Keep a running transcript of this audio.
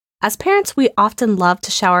As parents, we often love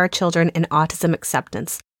to shower our children in autism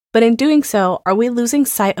acceptance. But in doing so, are we losing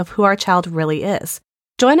sight of who our child really is?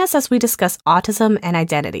 Join us as we discuss autism and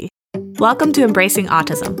identity. Welcome to Embracing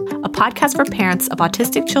Autism, a podcast for parents of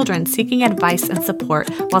autistic children seeking advice and support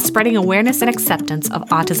while spreading awareness and acceptance of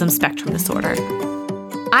autism spectrum disorder.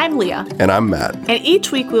 I'm Leah. And I'm Matt. And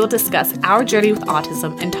each week we will discuss our journey with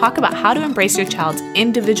autism and talk about how to embrace your child's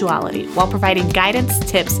individuality while providing guidance,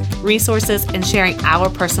 tips, resources, and sharing our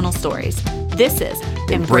personal stories. This is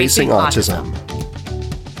Embracing Autism.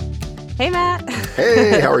 Hey, Matt.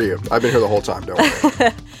 Hey, how are you? I've been here the whole time, don't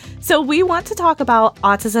worry. So we want to talk about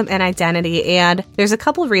autism and identity, and there's a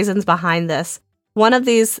couple of reasons behind this. One of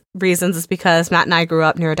these reasons is because Matt and I grew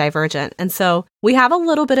up neurodivergent, and so we have a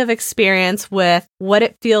little bit of experience with what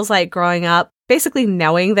it feels like growing up, basically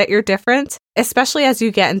knowing that you're different, especially as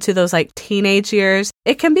you get into those teenage years.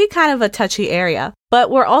 It can be kind of a touchy area,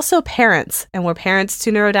 but we're also parents, and we're parents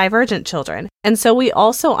to neurodivergent children. And so we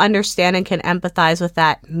also understand and can empathize with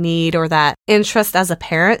that need or that interest as a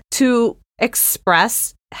parent to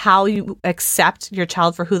express how you accept your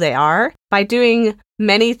child for who they are by doing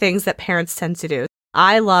many things that parents tend to do.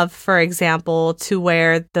 I love, for example, to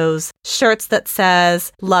wear those shirts that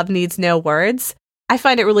says, "Love needs no words." I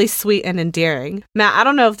find it really sweet and endearing. Matt, I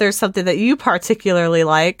don't know if there's something that you particularly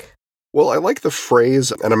like. Well, I like the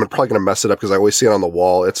phrase, and I'm probably going to mess it up because I always see it on the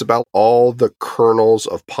wall. It's about all the kernels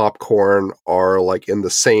of popcorn are in the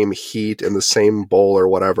same heat, in the same bowl or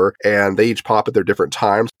whatever, and they each pop at their different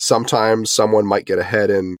times. Sometimes someone might get ahead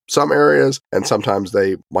in some areas, and sometimes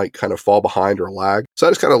they might kind of fall behind or lag. So I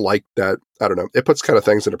just kind of like that. I don't know. It puts kind of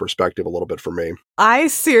things into perspective a little bit for me. I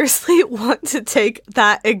seriously want to take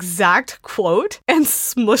that exact quote and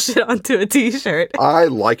smush it onto a t-shirt. I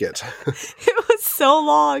like it. It was so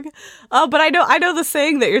long. But I know the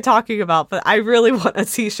saying that you're talking about, but I really want a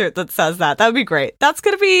t-shirt that says that. That would be great. That's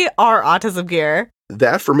going to be our autism gear.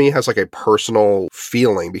 That for me has a personal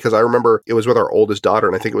feeling because I remember it was with our oldest daughter,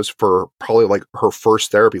 and I think it was for probably her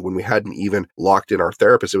first therapy when we hadn't even locked in our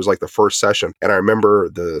therapist. It was the first session. And I remember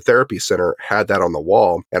the therapy center had that on the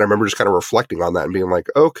wall. And I remember just kind of reflecting on that and being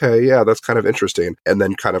okay, yeah, that's kind of interesting. And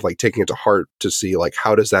then kind of taking it to heart to see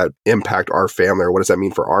how does that impact our family or what does that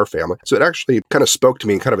mean for our family? So it actually kind of spoke to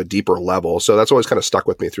me in kind of a deeper level. So that's always kind of stuck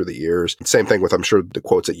with me through the years. Same thing with, I'm sure, the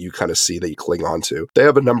quotes that you kind of see that you cling on to. They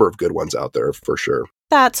have a number of good ones out there for sure.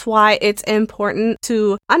 That's why it's important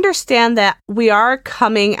to understand that we are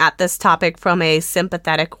coming at this topic from a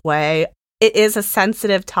sympathetic way. It is a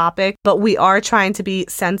sensitive topic, but we are trying to be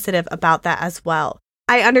sensitive about that as well.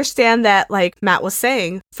 I understand that, like Matt was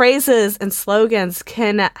saying, phrases and slogans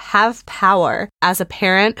can have power. As a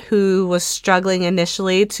parent who was struggling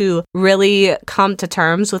initially to really come to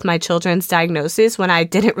terms with my children's diagnosis when I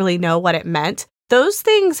didn't really know what it meant, those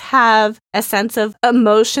things have a sense of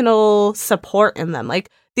emotional support in them.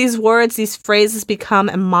 These words, these phrases become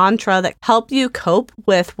a mantra that help you cope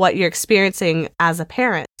with what you're experiencing as a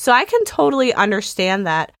parent. So I can totally understand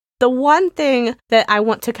that. The one thing that I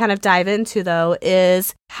want to kind of dive into, though,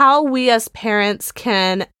 is how we as parents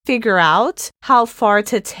can figure out how far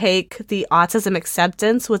to take the autism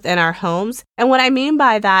acceptance within our homes. And what I mean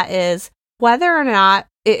by that is whether or not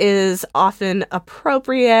it is often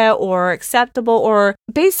appropriate or acceptable or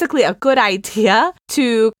basically a good idea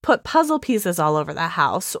to put puzzle pieces all over the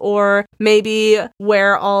house, or maybe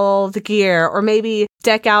wear all the gear, or maybe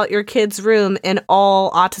deck out your kid's room in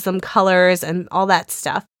all autism colors and all that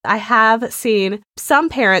stuff. I have seen some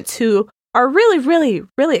parents who are really, really,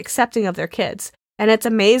 really accepting of their kids, and it's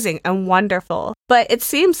amazing and wonderful. But it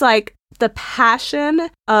seems like the passion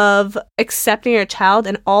of accepting your child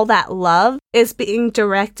and all that love is being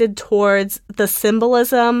directed towards the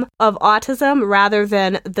symbolism of autism rather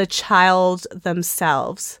than the child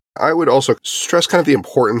themselves. I would also stress kind of the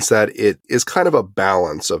importance that it is kind of a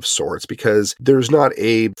balance of sorts, because there's not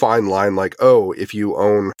a fine line if you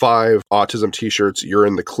own 5 autism t-shirts, you're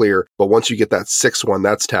in the clear. But once you get that 6th one,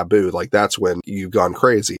 that's taboo. That's when you've gone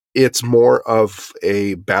crazy. It's more of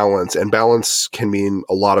a balance, and balance can mean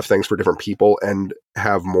a lot of things for different people and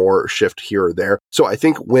have more shift here or there. So I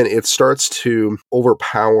think when it starts to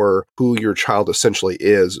overpower who your child essentially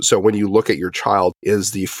is, so when you look at your child,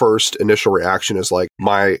 is the first initial reaction is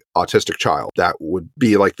my autistic child. That would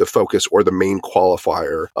be the focus or the main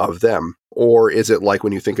qualifier of them. Or is it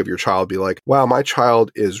when you think of your child, be wow, my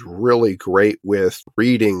child is really great with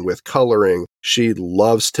reading, with coloring. She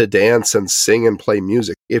loves to dance and sing and play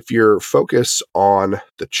music. If you're focused on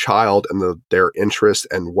the child and their interest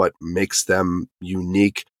and what makes them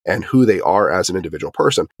unique, and who they are as an individual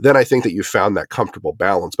person, then I think that you found that comfortable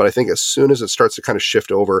balance. But I think as soon as it starts to kind of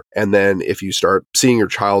shift over, and then if you start seeing your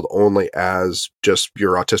child only as just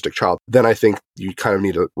your autistic child, then I think you kind of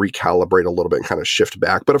need to recalibrate a little bit and kind of shift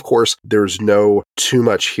back. But of course, there's no too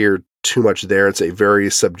much here, too much there. It's a very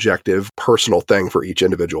subjective, personal thing for each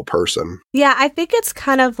individual person. Yeah, I think it's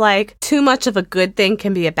kind of like too much of a good thing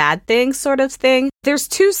can be a bad thing sort of thing. There's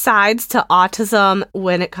two sides to autism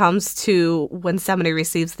when it comes to when somebody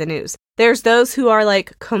receives the news. There's those who are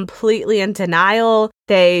like completely in denial.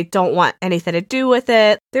 They don't want anything to do with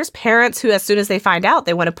it. There's parents who, as soon as they find out,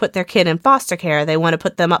 they want to put their kid in foster care. They want to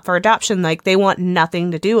put them up for adoption. Like they want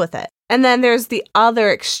nothing to do with it. And then there's the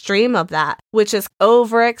other extreme of that, which is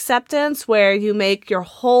over-acceptance, where you make your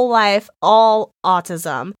whole life all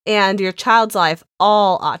autism and your child's life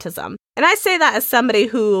all autism. And I say that as somebody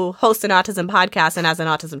who hosts an autism podcast and has an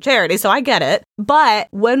autism charity, so I get it. But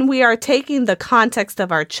when we are taking the context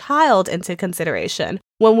of our child into consideration,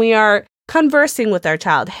 when we are conversing with our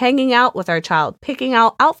child, hanging out with our child, picking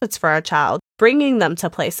out outfits for our child, bringing them to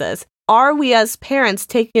places, are we as parents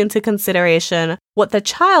taking into consideration what the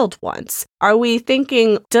child wants? Are we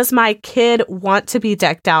thinking, does my kid want to be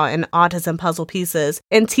decked out in autism puzzle pieces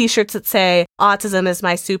and t-shirts that say, autism is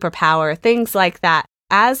my superpower, things like that?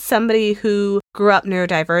 As somebody who grew up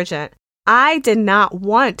neurodivergent, I did not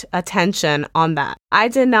want attention on that. I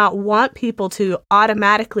did not want people to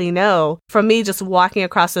automatically know from me just walking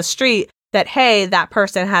across the street that, hey, that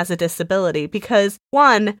person has a disability. Because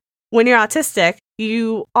one, when you're autistic,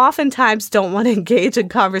 you oftentimes don't want to engage in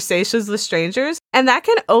conversations with strangers, and that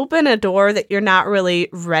can open a door that you're not really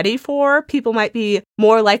ready for. People might be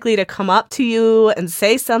more likely to come up to you and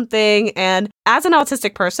say something, and as an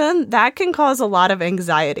autistic person, that can cause a lot of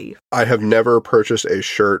anxiety. I have never purchased a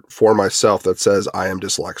shirt for myself that says I am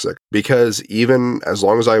dyslexic, because even as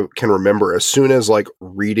long as I can remember, as soon as like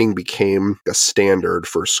reading became a standard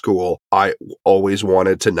for school, I always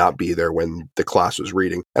wanted to not be there when the class was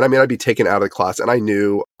reading. And I mean, I'd be taken out of the class and I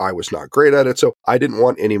knew I was not great at it. So I didn't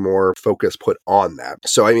want any more focus put on that.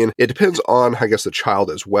 So, I mean, it depends on, I guess, the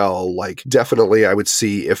child as well. Like, definitely, I would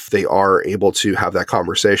see if they are able to have that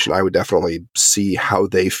conversation. I would definitely see how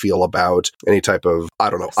they feel about any type of, I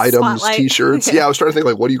don't know, items, t-shirts. Yeah, I was trying to think,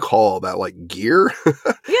 like, what do you call that? Like gear? Yeah,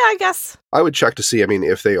 I guess. I would check to see, I mean,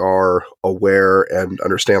 if they are aware and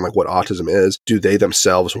understand like what autism is, do they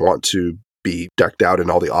themselves want to be decked out in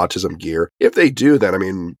all the autism gear? If they do, then, I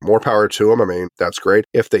mean, more power to them. I mean, that's great.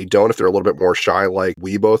 If they don't, if they're a little bit more shy like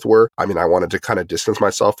we both were, I mean, I wanted to kind of distance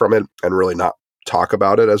myself from it and really not talk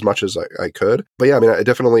about it as much as I could. But yeah, I mean, I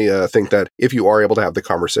definitely think that if you are able to have the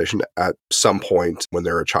conversation at some point when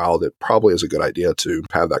they're a child, it probably is a good idea to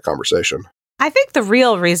have that conversation. I think the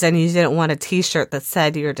real reason you didn't want a t-shirt that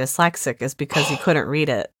said you're dyslexic is because you couldn't read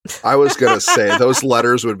it. I was going to say, those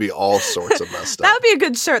letters would be all sorts of messed up. That would be a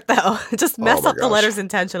good shirt, though. Just mess up the letters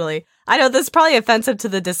intentionally. I know this is probably offensive to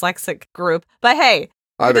the dyslexic group, but hey,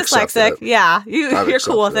 you're dyslexic. Yeah, you're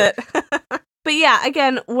cool with it. But yeah,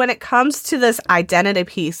 again, when it comes to this identity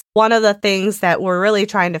piece, one of the things that we're really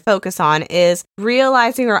trying to focus on is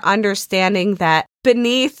realizing or understanding that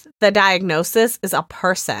beneath the diagnosis is a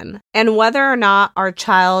person. And whether or not our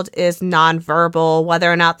child is nonverbal,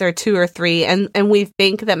 whether or not they're 2 or 3, and we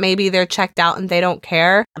think that maybe they're checked out and they don't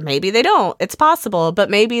care, maybe they don't. It's possible,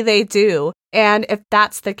 but maybe they do. And if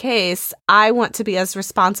that's the case, I want to be as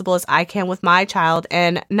responsible as I can with my child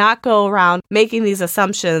and not go around making these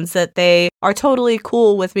assumptions that they are totally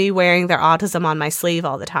cool with me wearing their autism on my sleeve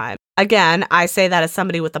all the time. Again, I say that as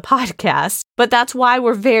somebody with a podcast, but that's why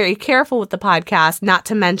we're very careful with the podcast not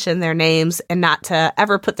to mention their names and not to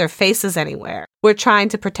ever put their faces anywhere. We're trying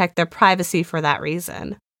to protect their privacy for that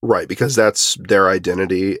reason. Right, because that's their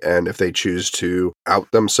identity, and if they choose to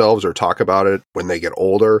out themselves or talk about it when they get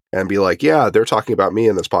older and be like, yeah, they're talking about me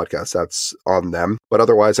in this podcast, that's on them. But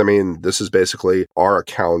otherwise, I mean, this is basically our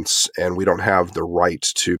accounts, and we don't have the right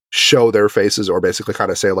to show their faces or basically kind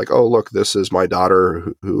of say like, oh, look, this is my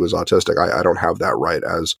daughter who is autistic. I don't have that right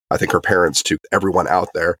as I think her parents to everyone out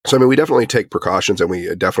there. So, I mean, we definitely take precautions, and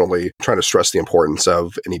we definitely try to stress the importance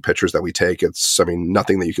of any pictures that we take. It's, I mean,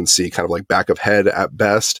 nothing that you can see kind of like back of head at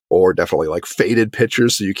best, or definitely like faded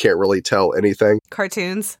pictures so you can't really tell anything.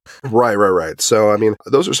 Cartoons. Right. So, I mean,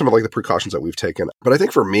 those are some of like the precautions that we've taken. But I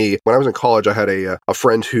think for me, when I was in college, I had a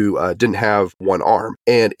friend who didn't have one arm.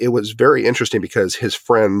 And it was very interesting because his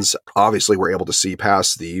friends obviously were able to see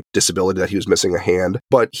past the disability that he was missing a hand,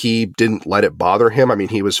 but he didn't let it bother him. I mean,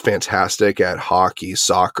 he was fantastic at hockey,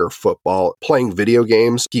 soccer, football, playing video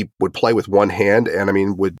games. He would play with one hand and, I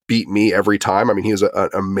mean, would beat me every time. I mean, he was an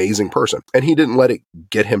amazing person. And he didn't let it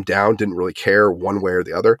get get him down, didn't really care one way or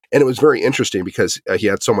the other. And it was very interesting because he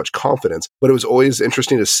had so much confidence. But it was always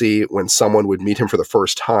interesting to see when someone would meet him for the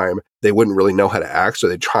first time, they wouldn't really know how to act. So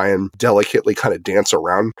they'd try and delicately kind of dance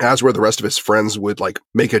around, as where the rest of his friends would like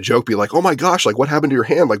make a joke, be like, oh my gosh, like what happened to your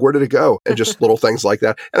hand? Like, where did it go? And just little things like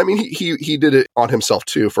that. And I mean, he did it on himself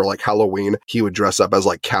too. For like Halloween, he would dress up as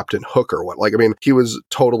like Captain Hook or what. Like, I mean, he was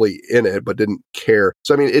totally in it, but didn't care.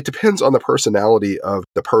 So, I mean, it depends on the personality of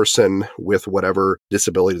the person with whatever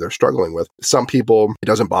disability they're struggling with. Some people, it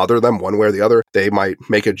doesn't bother them one way or the other. They might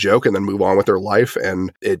make a joke and then move on with their life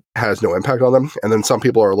and it has no impact on them. And then some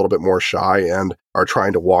people are a little bit more shy and are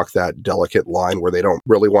trying to walk that delicate line where they don't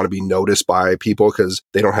really want to be noticed by people because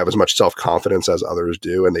they don't have as much self-confidence as others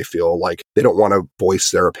do. And they feel like they don't want to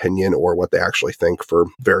voice their opinion or what they actually think for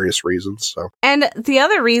various reasons. So, and the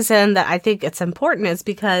other reason that I think it's important is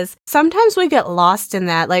because sometimes we get lost in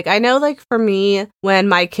that. Like, I know, like for me, when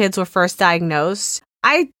my kids were first diagnosed,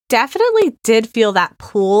 I definitely did feel that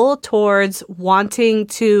pull towards wanting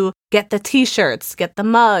to get the t-shirts, get the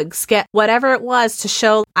mugs, get whatever it was to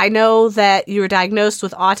show, I know that you were diagnosed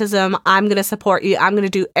with autism. I'm going to support you. I'm going to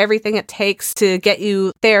do everything it takes to get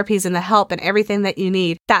you therapies and the help and everything that you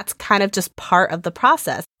need. That's kind of just part of the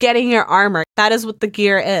process. Getting your armor, that is what the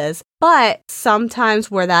gear is. But sometimes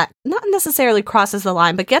where that not necessarily crosses the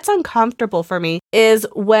line, but gets uncomfortable for me is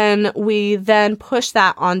when we then push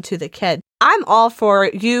that onto the kid. I'm all for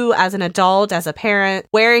you as an adult, as a parent,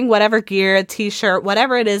 wearing whatever gear, t-shirt,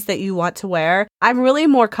 whatever it is that you want to wear. I'm really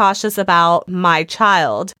more cautious about my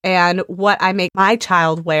child and what I make my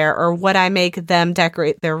child wear or what I make them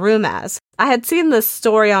decorate their room as. I had seen this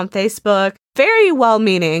story on Facebook, very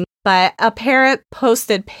well-meaning, but a parent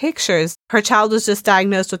posted pictures. Her child was just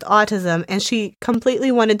diagnosed with autism and she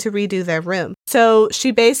completely wanted to redo their room. So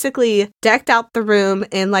she basically decked out the room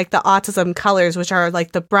in like the autism colors, which are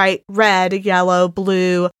like the bright red, yellow,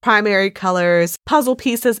 blue, primary colors, puzzle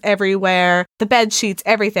pieces everywhere, the bed sheets,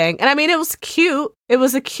 everything. And I mean, it was cute. It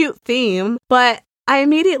was a cute theme, but I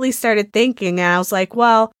immediately started thinking and I was like,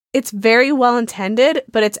 well, it's very well intended,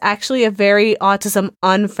 but it's actually a very autism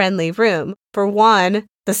unfriendly room. For one,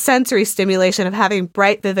 the sensory stimulation of having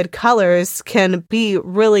bright, vivid colors can be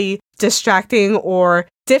really distracting or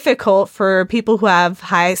difficult for people who have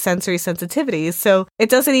high sensory sensitivities. So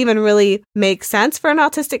it doesn't even really make sense for an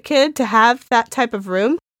autistic kid to have that type of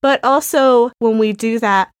room. But also, when we do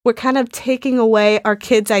that, we're kind of taking away our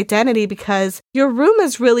kid's identity because your room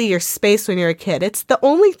is really your space when you're a kid. It's the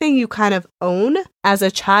only thing you kind of own as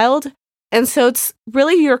a child. And so it's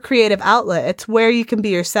really your creative outlet. It's where you can be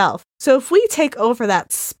yourself. So if we take over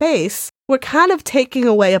that space, we're kind of taking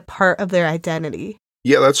away a part of their identity.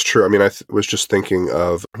 Yeah, that's true. I mean, I was just thinking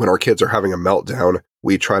of when our kids are having a meltdown,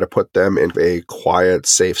 we try to put them in a quiet,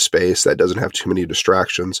 safe space that doesn't have too many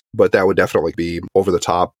distractions, but that would definitely be over the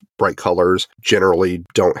top. Bright colors generally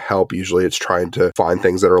don't help. Usually it's trying to find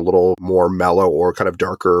things that are a little more mellow or kind of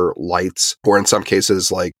darker lights. Or in some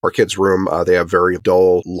cases, like our kids' room, they have very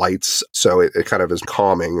dull lights, so it kind of is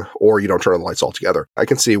calming, or you don't turn on the lights altogether. I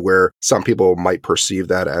can see where some people might perceive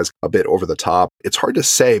that as a bit over the top. It's hard to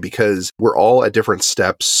say because we're all at different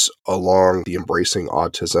steps along the embracing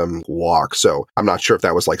autism walk. So I'm not sure if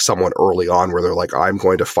that was like someone early on where they're like, I'm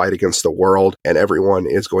going to fight against the world and everyone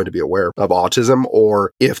is going to be aware of autism,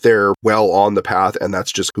 or if they're well on the path and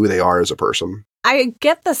that's just who they are as a person. I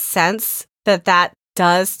get the sense that that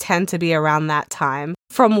does tend to be around that time.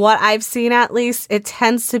 From what I've seen, at least, it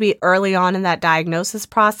tends to be early on in that diagnosis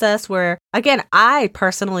process where, again, I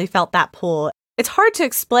personally felt that pull. It's hard to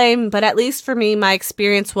explain, but at least for me, my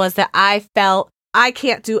experience was that I felt I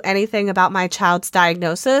can't do anything about my child's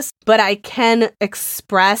diagnosis, but I can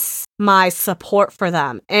express my support for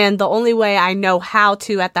them. And the only way I know how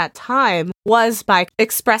to at that time was by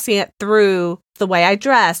expressing it through the way I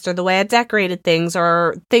dressed or the way I decorated things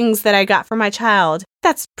or things that I got for my child.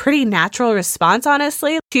 That's pretty natural response,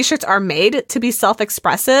 honestly. T-shirts are made to be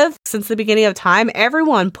self-expressive. Since the beginning of time,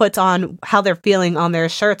 everyone puts on how they're feeling on their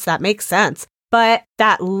shirts. That makes sense. But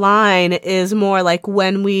that line is more like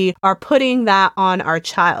when we are putting that on our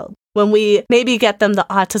child, when we maybe get them the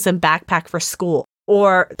autism backpack for school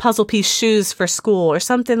or puzzle piece shoes for school or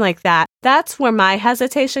something like that. That's where my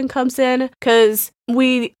hesitation comes in because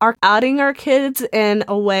we are outing our kids in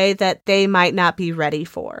a way that they might not be ready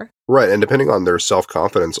for. Right. And depending on their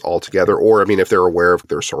self-confidence altogether, or I mean, if they're aware of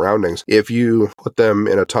their surroundings, if you put them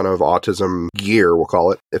in a ton of autism gear, we'll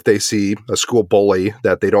call it, if they see a school bully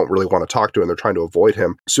that they don't really want to talk to and they're trying to avoid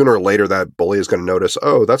him, sooner or later that bully is going to notice,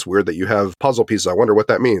 oh, that's weird that you have puzzle pieces. I wonder what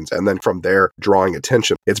that means. And then from there, drawing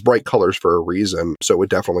attention. It's bright colors for a reason. So it would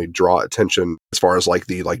definitely draw attention as far as like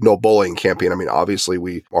the no bullying campaign. I mean, obviously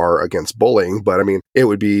we are against bullying, but I mean, it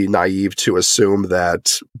would be naive to assume that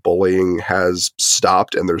bullying has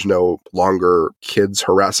stopped and there's no longer kids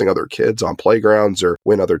harassing other kids on playgrounds or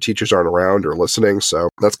when other teachers aren't around or listening. So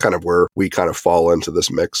that's kind of where we kind of fall into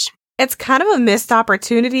this mix. It's kind of a missed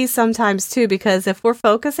opportunity sometimes too, because if we're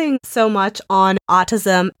focusing so much on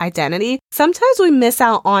autism identity, sometimes we miss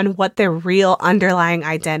out on what their real underlying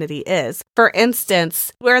identity is. For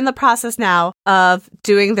instance, we're in the process now of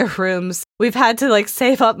doing their rooms. We've had to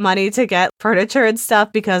save up money to get furniture and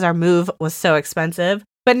stuff because our move was so expensive.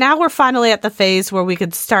 But now we're finally at the phase where we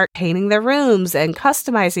could start painting their rooms and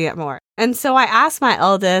customizing it more. And so I asked my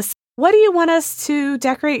eldest, what do you want us to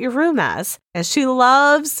decorate your room as? And she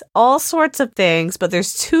loves all sorts of things, but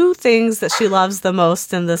there's two things that she loves the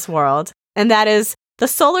most in this world. And that is the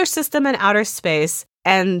solar system and outer space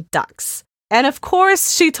and ducks. And of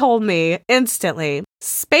course, she told me instantly,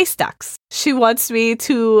 space ducks. She wants me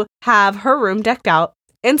to have her room decked out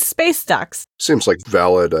in space ducks. Seems like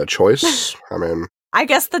valid choice. I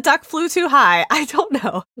guess the duck flew too high. I don't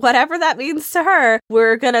know. Whatever that means to her,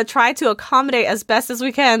 we're going to try to accommodate as best as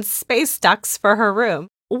we can space ducks for her room.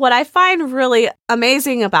 What I find really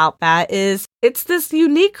amazing about that is it's this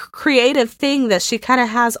unique creative thing that she kind of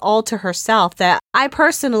has all to herself that I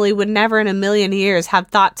personally would never in a million years have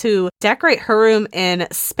thought to decorate her room in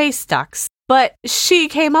space ducks. But she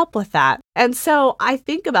came up with that. And so I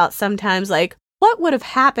think about sometimes what would have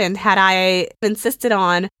happened had I insisted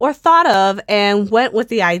on or thought of and went with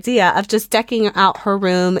the idea of just decking out her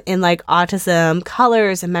room in autism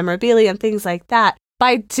colors and memorabilia and things like that?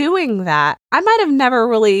 By doing that, I might have never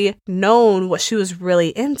really known what she was really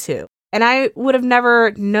into. And I would have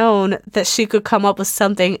never known that she could come up with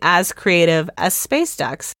something as creative as space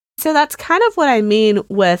ducks. So that's kind of what I mean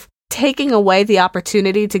with taking away the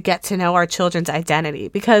opportunity to get to know our children's identity.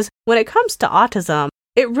 Because when it comes to autism,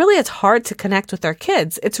 it really is hard to connect with our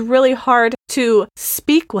kids. It's really hard to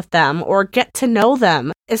speak with them or get to know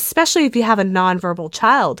them, especially if you have a nonverbal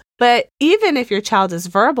child. But even if your child is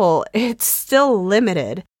verbal, it's still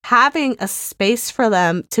limited. Having a space for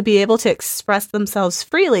them to be able to express themselves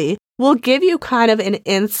freely will give you kind of an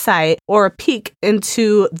insight or a peek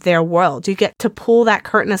into their world. You get to pull that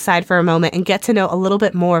curtain aside for a moment and get to know a little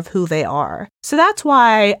bit more of who they are. So that's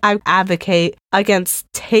why I advocate against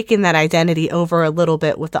taking that identity over a little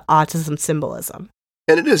bit with the autism symbolism.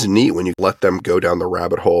 And it is neat when you let them go down the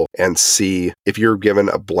rabbit hole and see if you're given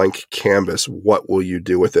a blank canvas, what will you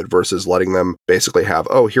do with it versus letting them basically have,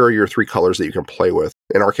 oh, here are your 3 colors that you can play with.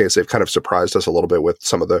 In our case, they've kind of surprised us a little bit with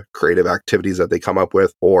some of the creative activities that they come up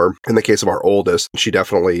with. Or in the case of our oldest, she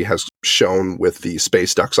definitely has shown with the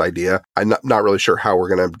space ducks idea. I'm not really sure how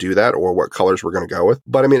we're going to do that or what colors we're going to go with.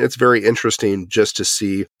 But it's very interesting just to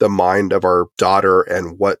see the mind of our daughter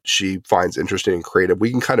and what she finds interesting and creative.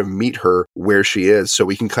 We can kind of meet her where she is so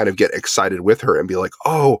we can kind of get excited with her and be like,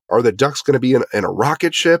 oh, are the ducks going to be in a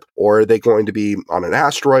rocket ship or are they going to be on an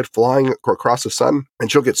asteroid flying across the sun?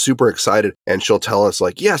 And she'll get super excited and she'll tell us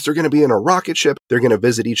yes, they're going to be in a rocket ship. They're going to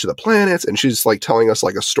visit each of the planets. And she's telling us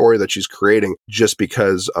a story that she's creating just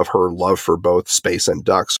because of her love for both space and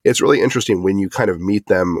ducks. It's really interesting when you kind of meet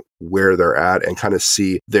them where they're at and kind of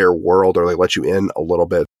see their world or they let you in a little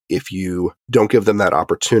bit. If you don't give them that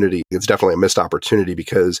opportunity, it's definitely a missed opportunity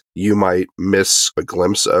because you might miss a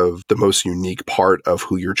glimpse of the most unique part of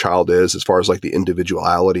who your child is as far as the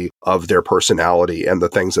individuality of their personality and the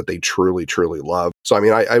things that they truly, truly love. So,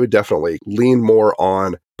 I would definitely lean more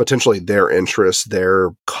on potentially their interests, their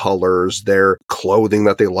colors, their clothing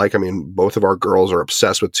that they like. Both of our girls are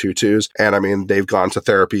obsessed with tutus and they've gone to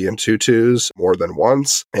therapy in tutus more than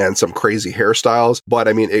once and some crazy hairstyles. But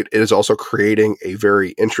it is also creating a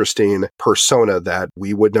very interesting persona that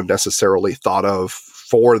we wouldn't have necessarily thought of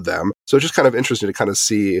for them. So it's just kind of interesting to kind of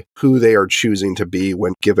see who they are choosing to be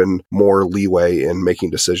when given more leeway in making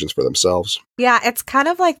decisions for themselves. Yeah, it's kind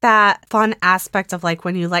of like that fun aspect of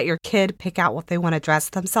when you let your kid pick out what they want to dress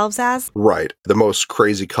themselves as. Right. The most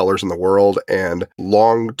crazy colors in the world and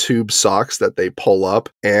long tube socks that they pull up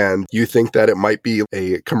and you think that it might be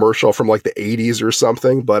a commercial from the 80s or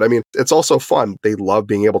something. But it's also fun. They love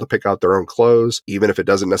being able to pick out their own clothes, even if it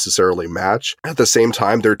doesn't necessarily match. At the same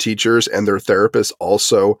time, their teachers and their therapists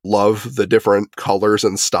also love the different colors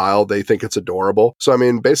and style. They think it's adorable. So,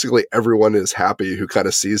 basically everyone is happy who kind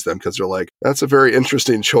of sees them because they're like, that's a very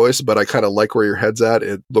interesting choice, but I kind of like where your head's at.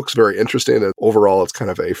 It looks very interesting. And overall, it's kind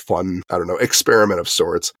of a fun, experiment of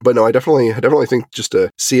sorts. But no, I definitely think just to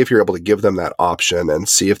see if you're able to give them that option and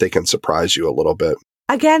see if they can surprise you a little bit.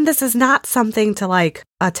 Again, this is not something to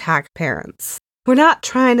attack parents. We're not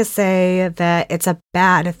trying to say that it's a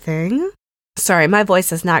bad thing. Sorry, my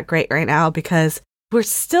voice is not great right now because we're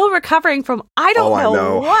still recovering from I don't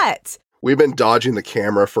know what. We've been dodging the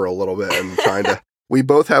camera for a little bit and trying to. We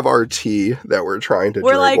both have our tea that we're trying to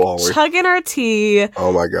We're drink like while chugging our tea.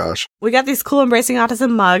 Oh my gosh. We got these cool Embracing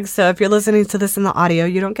Autism mugs, so if you're listening to this in the audio,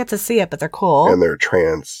 you don't get to see it, but they're cool. And they're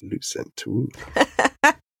translucent too.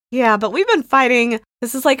 Yeah, but we've been fighting.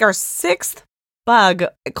 This is like our 6th bug,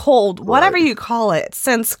 cold, whatever you call it,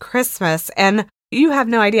 since Christmas. And you have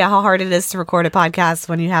no idea how hard it is to record a podcast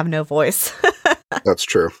when you have no voice. That's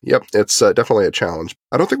true. Yep. It's definitely a challenge.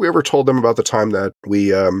 I don't think we ever told them about the time that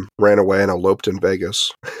we ran away and eloped in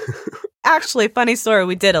Vegas. Actually, funny story,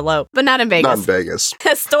 we did elope, but not in Vegas. Not in Vegas.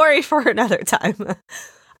 A story for another time.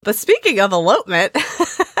 But speaking of elopement,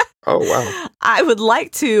 oh, wow. I would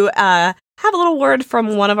like to have a little word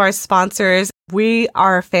from one of our sponsors. We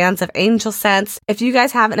are fans of Angel Sense. If you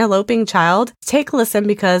guys have an eloping child, take a listen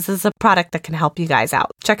because this is a product that can help you guys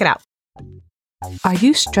out. Check it out. Are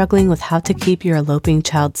you struggling with how to keep your eloping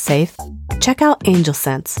child safe? Check out Angel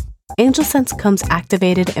Sense. Angel Sense comes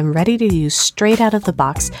activated and ready to use straight out of the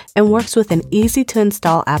box and works with an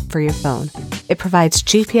easy-to-install app for your phone. It provides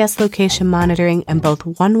GPS location monitoring and both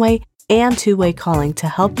one-way and two-way calling to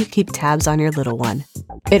help you keep tabs on your little one.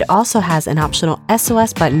 It also has an optional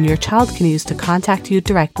SOS button your child can use to contact you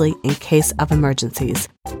directly in case of emergencies.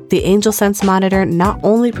 The Angel Sense monitor not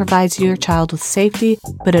only provides your child with safety,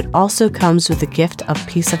 but it also comes with a gift of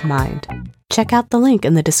peace of mind. Check out the link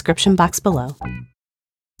in the description box below.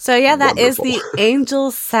 So yeah, that Wonderful. Is the Angel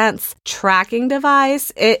Sense tracking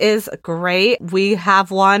device. It is great. We have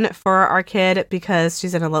one for our kid because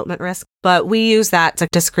she's an elopement risk, but we use that to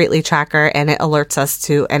discreetly track her and it alerts us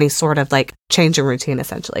to any sort of like change in routine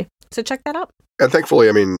essentially. So check that out. And thankfully,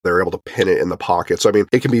 I mean, they're able to pin it in the pocket. So, I mean,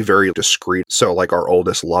 it can be very discreet. So, like, our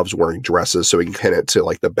oldest loves wearing dresses, so we can pin it to,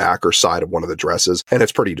 like, the back or side of one of the dresses, and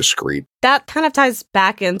it's pretty discreet. That kind of ties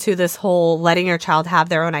back into this whole letting your child have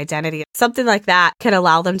their own identity. Something like that can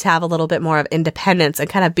allow them to have a little bit more of independence and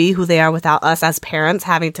kind of be who they are without us as parents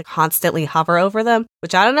having to constantly hover over them,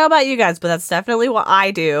 which I don't know about you guys, but that's definitely what I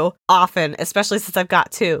do often, especially since I've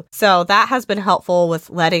got 2. So that has been helpful with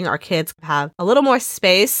letting our kids have a little more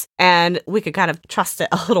space and we could kind of trust it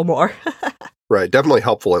a little more. Right. Definitely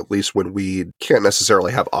helpful, at least when we can't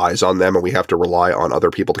necessarily have eyes on them and we have to rely on other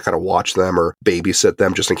people to kind of watch them or babysit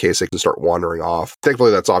them just in case they can start wandering off.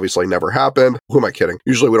 Thankfully, that's obviously never happened. Who am I kidding?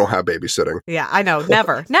 Usually we don't have babysitting. Yeah, I know.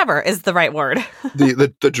 Never. Never is the right word.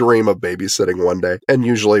 the dream of babysitting one day. And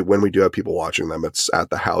usually when we do have people watching them, it's at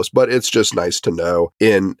the house. But it's just nice to know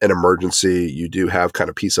in an emergency, you do have kind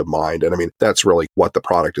of peace of mind. And I mean, that's really what the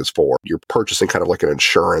product is for. You're purchasing kind of like an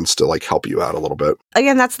insurance to like help you out a little bit.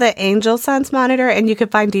 Again, that's the Angel Sense monitor, and you can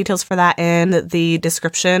find details for that in the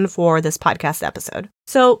description for this podcast episode.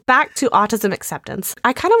 So back to autism acceptance.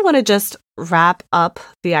 I kind of want to just wrap up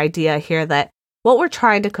the idea here that what we're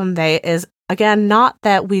trying to convey is, again, not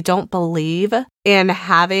that we don't believe in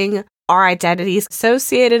having our identities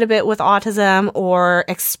associated a bit with autism or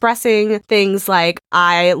expressing things like,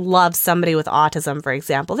 I love somebody with autism, for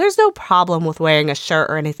example. There's no problem with wearing a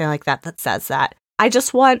shirt or anything like that that says that. I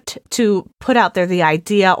just want to put out there the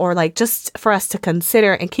idea, or like just for us to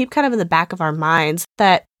consider and keep kind of in the back of our minds,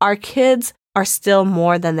 that our kids are still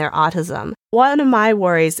more than their autism. One of my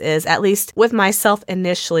worries is, at least with myself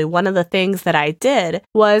initially, one of the things that I did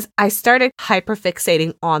was I started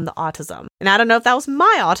hyperfixating on the autism. And I don't know if that was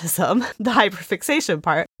my autism, the hyperfixation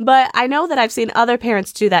part, but I know that I've seen other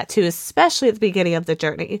parents do that too, especially at the beginning of the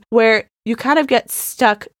journey, where you kind of get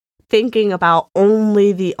stuck thinking about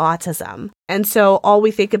only the autism. And so all we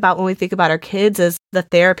think about when we think about our kids is the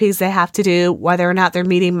therapies they have to do, whether or not they're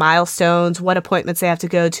meeting milestones, what appointments they have to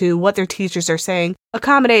go to, what their teachers are saying,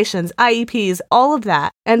 accommodations, IEPs, all of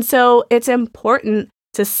that. And so it's important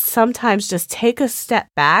to sometimes just take a step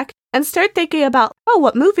back and start thinking about, oh,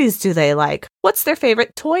 what movies do they like? What's their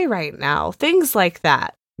favorite toy right now? Things like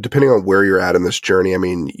that. Depending on where you're at in this journey, I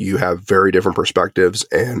mean, you have very different perspectives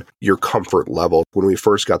and your comfort level. When we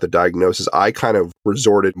first got the diagnosis, I kind of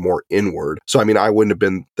resorted more inward. So, I mean, I wouldn't have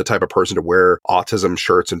been the type of person to wear autism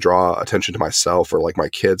shirts and draw attention to myself or like my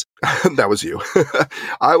kids. That was you.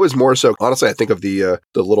 I was more so, honestly, I think of the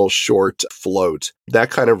little short float. That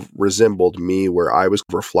kind of resembled me, where I was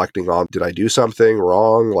reflecting on, did I do something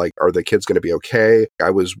wrong? Like, are the kids going to be okay?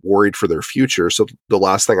 I was worried for their future. So the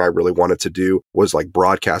last thing I really wanted to do was like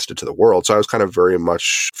broadcast it to the world. So I was kind of very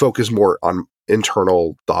much focused more on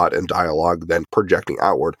internal thought and dialogue than projecting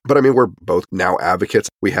outward. But I mean, we're both now advocates.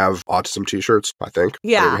 We have autism t-shirts, I think.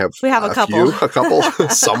 Yeah, I mean, we have a couple. A couple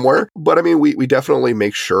somewhere. But I mean, we definitely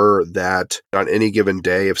make sure that on any given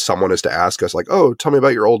day, if someone is to ask us like, oh, tell me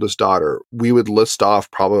about your oldest daughter, we would list off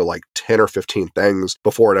probably like 10 or 15 things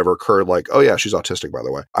before it ever occurred. Like, oh yeah, she's autistic, by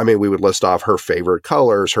the way. I mean, we would list off her favorite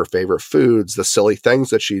colors, her favorite foods, the silly things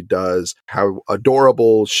that she does, how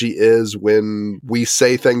adorable she is when we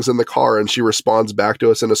say things in the car and she responds back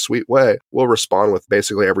to us in a sweet way. We'll respond with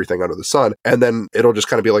basically everything under the sun. And then it'll just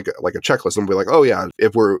kind of be like a checklist. And we'll be like, oh yeah,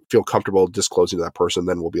 if we feel comfortable disclosing to that person,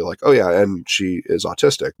 then we'll be like, oh yeah, and she is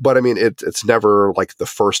autistic. But I mean, it's never like the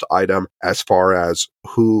first item as far as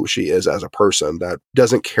who she is as a person. That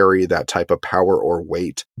doesn't carry that type of power or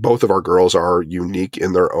weight. Both of our girls are unique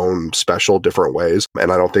in their own special different ways.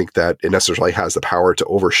 And I don't think that it necessarily has the power to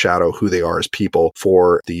overshadow who they are as people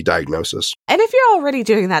for the diagnosis. And if you're already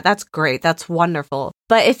doing that, that's great. That's wonderful.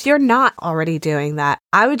 But if you're not already doing that,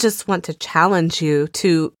 I would just want to challenge you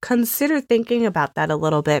to consider thinking about that a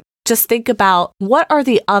little bit. Just think about, what are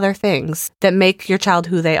the other things that make your child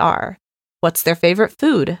who they are? What's their favorite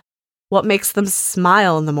food? What makes them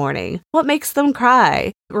smile in the morning? What makes them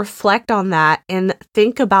cry? Reflect on that and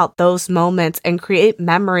think about those moments and create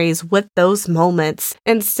memories with those moments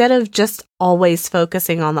instead of just always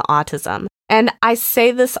focusing on the autism. And I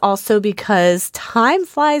say this also because time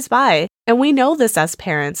flies by. And we know this as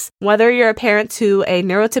parents. Whether you're a parent to a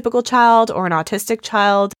neurotypical child or an autistic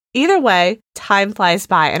child, either way, time flies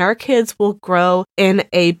by and our kids will grow in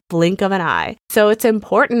a blink of an eye. So it's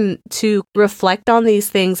important to reflect on these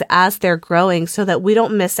things as they're growing so that we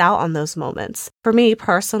don't miss out on those moments. For me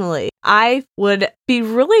personally, I would be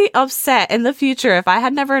really upset in the future if I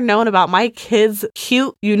had never known about my kids'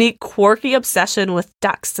 cute, unique, quirky obsession with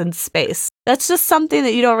ducks in space. That's just something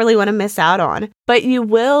that you don't really want to miss out on. But you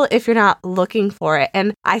will if you're not looking for it.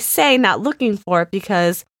 And I say not looking for it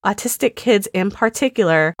because autistic kids in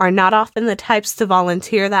particular are not often the types to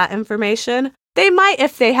volunteer that information. They might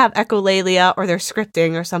if they have echolalia or they're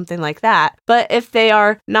scripting or something like that. But if they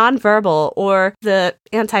are nonverbal or the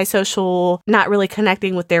antisocial, not really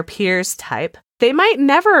connecting with their peers type, they might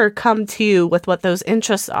never come to you with what those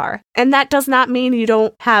interests are. And that does not mean you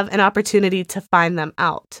don't have an opportunity to find them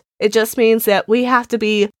out. It just means that we have to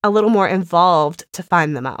be a little more involved to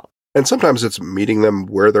find them out. And sometimes it's meeting them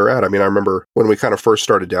where they're at. I mean, I remember when we kind of first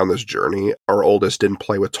started down this journey, our oldest didn't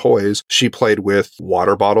play with toys. She played with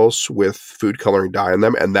water bottles with food coloring dye in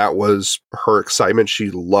them. And that was her excitement. She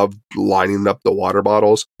loved lining up the water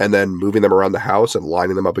bottles and then moving them around the house and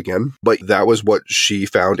lining them up again. But that was what she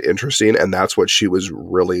found interesting. And that's what she was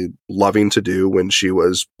really loving to do when she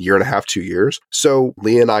was a year and a half, 2 years. So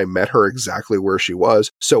Leah and I met her exactly where she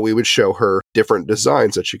was. So we would show her different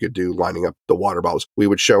designs that she could do lining up the water bottles. We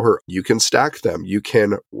would show her, you can stack them, you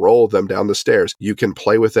can roll them down the stairs, you can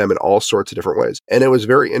play with them in all sorts of different ways. And it was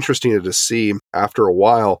very interesting to see after a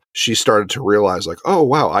while, she started to realize like, oh,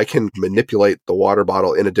 wow, I can manipulate the water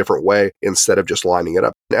bottle in a different way instead of just lining it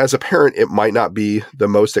up. As a parent, it might not be the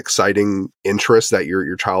most exciting interest that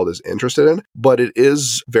your child is interested in, but it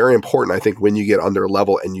is very important, I think, when you get on their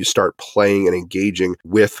level and you start playing and engaging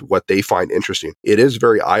with what they find interesting. It is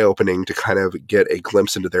very eye-opening to kind of get a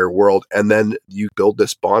glimpse into their world, and then you build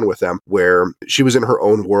this bond with them where she was in her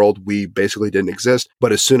own world. We basically didn't exist.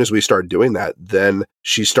 But as soon as we started doing that, then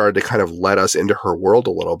she started to kind of let us into her world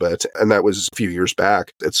a little bit. And that was a few years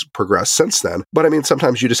back. It's progressed since then. But I mean,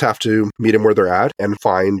 sometimes you just have to meet them where they're at and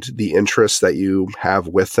find the interests that you have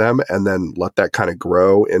with them and then let that kind of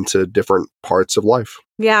grow into different parts of life.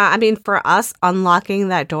 Yeah, I mean, for us, unlocking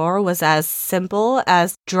that door was as simple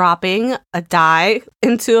as dropping a dye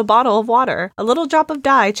into a bottle of water. A little drop of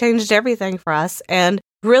dye changed everything for us. And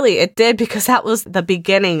really, it did, because that was the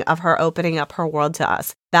beginning of her opening up her world to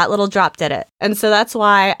us. That little drop did it. And so that's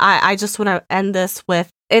why I just want to end this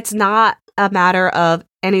with, it's not a matter of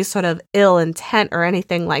any sort of ill intent or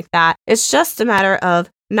anything like that. It's just a matter of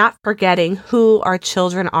not forgetting who our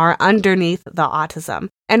children are underneath the autism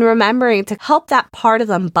and remembering to help that part of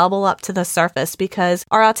them bubble up to the surface, because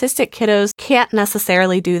our autistic kiddos can't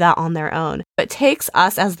necessarily do that on their own. It takes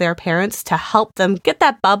us as their parents to help them get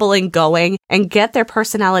that bubbling going and get their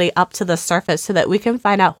personality up to the surface so that we can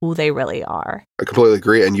find out who they really are. I completely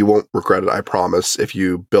agree, and you won't regret it, I promise, if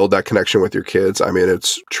you build that connection with your kids. I mean,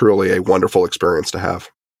 it's truly a wonderful experience to have.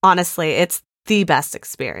 Honestly, it's the best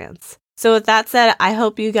experience. So with that said, I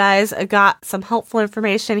hope you guys got some helpful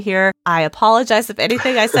information here. I apologize if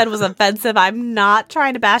anything I said was offensive. I'm not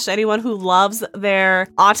trying to bash anyone who loves their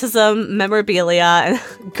autism memorabilia.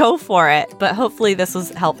 Go for it. But hopefully this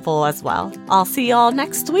was helpful as well. I'll see y'all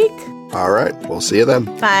next week. All right. We'll see you then.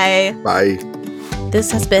 Bye. Bye. This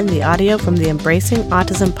has been the audio from the Embracing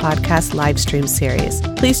Autism podcast live stream series.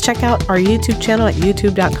 Please check out our YouTube channel at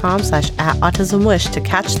youtube.com/@autismwish to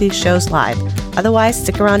catch these shows live. Otherwise,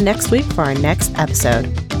 stick around next week for our next episode.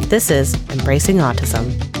 This is Embracing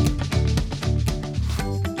Autism.